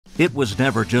It was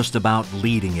never just about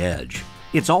leading edge.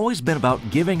 It's always been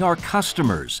about giving our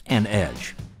customers an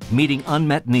edge, meeting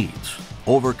unmet needs,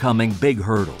 overcoming big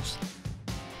hurdles.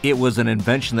 It was an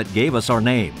invention that gave us our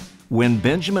name. When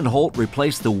Benjamin Holt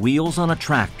replaced the wheels on a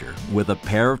tractor with a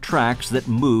pair of tracks that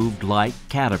moved like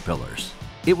caterpillars.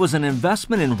 It was an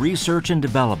investment in research and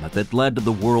development that led to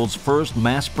the world's first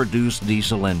mass-produced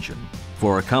diesel engine.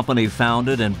 For a company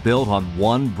founded and built on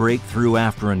one breakthrough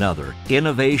after another,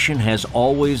 innovation has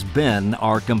always been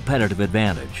our competitive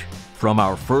advantage. From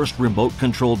our first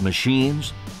remote-controlled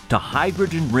machines to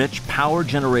hydrogen-rich power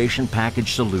generation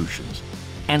package solutions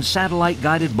and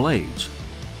satellite-guided blades.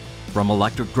 From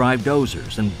electric drive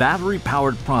dozers and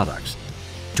battery-powered products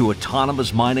to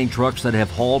autonomous mining trucks that have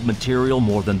hauled material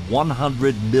more than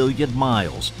 100 million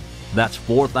miles. That's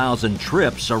 4,000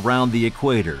 trips around the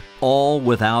equator, all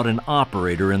without an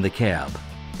operator in the cab.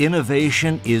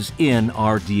 Innovation is in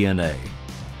our DNA,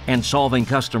 and solving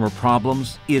customer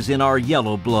problems is in our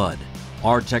yellow blood.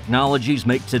 Our technologies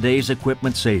make today's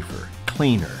equipment safer,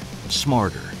 cleaner,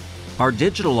 smarter. Our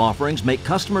digital offerings make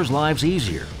customers' lives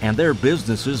easier and their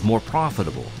businesses more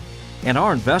profitable. And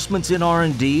our investments in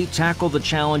R&D tackle the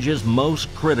challenges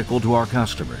most critical to our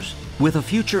customers, with a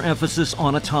future emphasis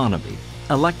on autonomy,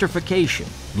 electrification,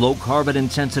 low carbon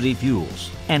intensity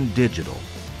fuels, and digital.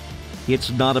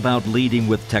 It's not about leading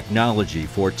with technology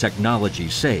for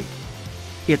technology's sake.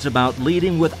 It's about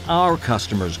leading with our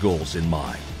customers' goals in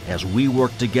mind as we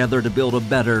work together to build a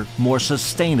better, more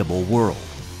sustainable world.